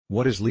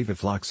What is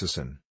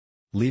levofloxacin?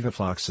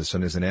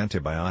 Levofloxacin is an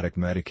antibiotic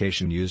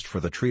medication used for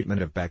the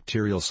treatment of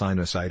bacterial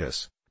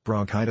sinusitis,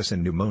 bronchitis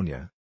and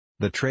pneumonia.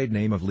 The trade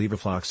name of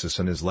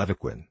levofloxacin is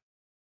Levaquin.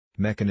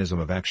 Mechanism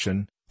of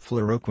action: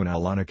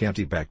 fluoroquinolonic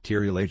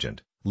antibacterial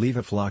agent.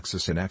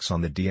 Levofloxacin acts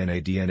on the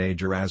DNA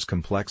Duras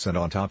complex and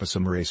on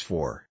topoisomerase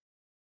 4.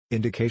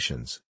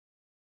 Indications: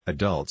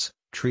 adults,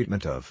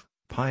 treatment of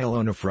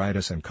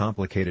pyelonephritis and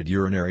complicated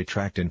urinary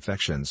tract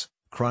infections,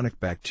 chronic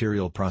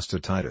bacterial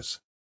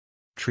prostatitis.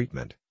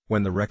 Treatment: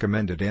 when the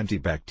recommended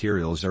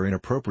antibacterials are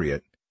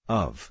inappropriate,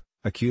 of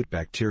acute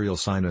bacterial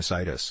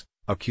sinusitis,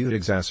 acute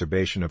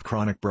exacerbation of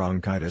chronic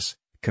bronchitis,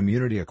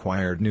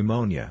 community-acquired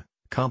pneumonia,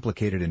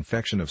 complicated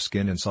infection of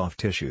skin and soft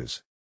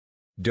tissues.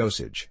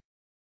 Dosage: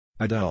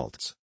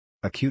 adults,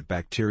 acute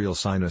bacterial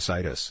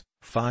sinusitis,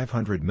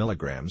 500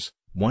 mg,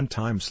 1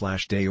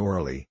 time/day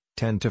orally,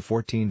 10 to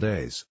 14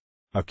 days.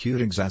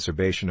 Acute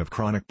exacerbation of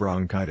chronic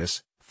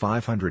bronchitis,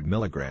 500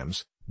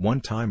 mg,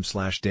 1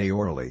 time/day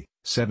orally,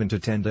 7 to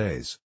 10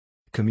 days.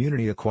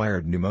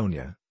 Community-acquired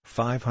pneumonia,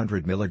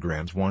 500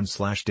 mg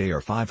once/day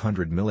or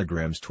 500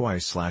 mg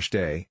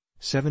twice/day,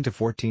 7 to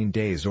 14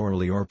 days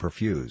orally or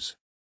perfuse.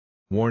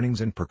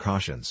 Warnings and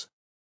precautions: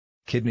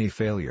 kidney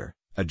failure,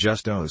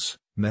 adjust dose.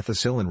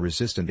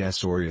 Methicillin-resistant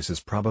S. aureus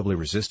is probably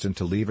resistant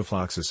to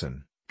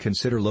levofloxacin.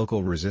 Consider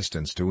local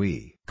resistance to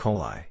E.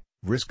 coli,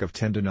 risk of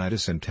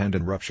tendinitis and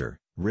tendon rupture,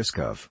 risk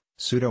of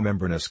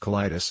pseudomembranous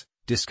colitis,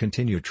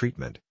 discontinue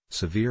treatment,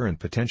 severe and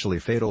potentially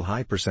fatal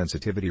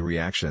hypersensitivity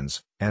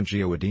reactions,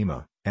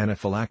 angioedema,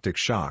 anaphylactic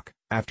shock,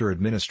 after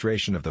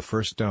administration of the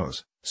first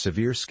dose,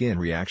 severe skin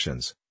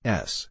reactions,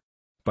 S.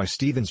 by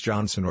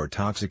Stevens-Johnson or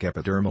toxic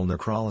epidermal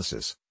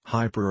necrolysis,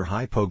 hyper or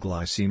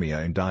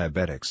hypoglycemia in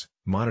diabetics.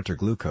 Monitor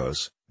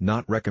glucose,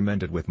 not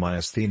recommended with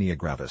myasthenia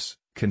gravis.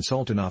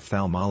 Consult an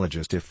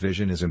ophthalmologist if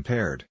vision is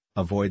impaired.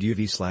 Avoid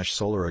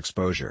UV/solar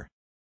exposure.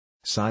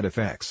 Side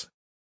effects: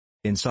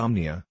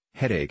 insomnia,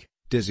 headache,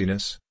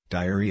 dizziness,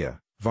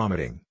 diarrhea,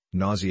 vomiting,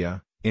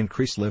 nausea,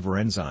 increased liver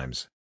enzymes,